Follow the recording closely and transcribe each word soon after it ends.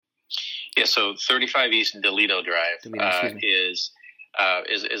Yeah, so 35 East Delito Drive is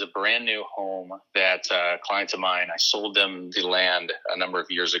a brand new home that clients of mine, I sold them the land a number of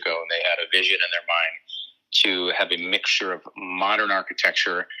years ago, and they had a vision in their mind to have a mixture of modern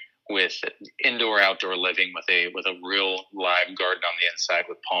architecture with indoor-outdoor living, with a real live garden on the inside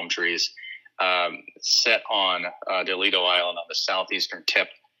with palm trees, set on Delito Island on the southeastern tip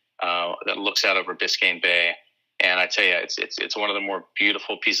that looks out over Biscayne Bay. And I tell you, it's one of the more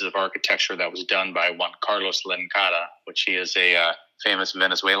beautiful pieces of architecture that was done by Juan Carlos Lencada, which he is a famous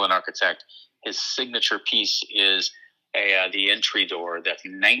Venezuelan architect. His signature piece is the entry door that's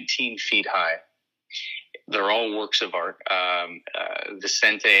 19 feet high. They're all works of art.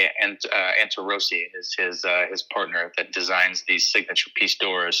 Vicente Antarossi is his partner that designs these signature piece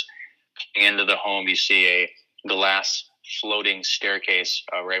doors. Into the home, you see a glass floating staircase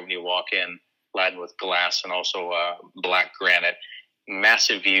right when you walk in, laden with glass and also black granite.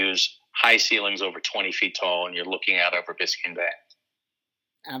 Massive views, high ceilings over 20 feet tall, and you're looking out over Biscayne Bay.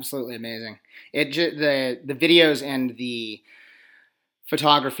 Absolutely amazing. The videos and the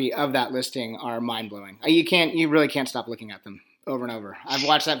photography of that listing are mind-blowing. You really can't stop looking at them over and over. I've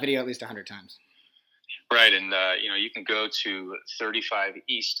watched that video at least 100 times. Right, and you can go to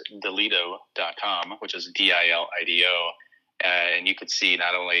 35eastdelido.com, which is DILIDO, and you could see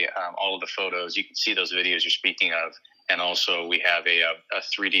not only all of the photos, you can see those videos you're speaking of, and also we have a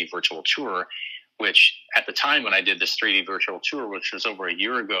 3D virtual tour, which at the time when I did this 3D virtual tour, which was over a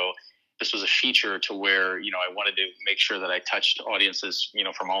year ago, this was a feature to where, I wanted to make sure that I touched audiences,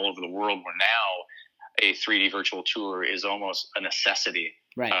 from all over the world, where now a 3D virtual tour is almost a necessity,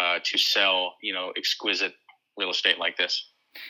 right, to sell, exquisite real estate like this.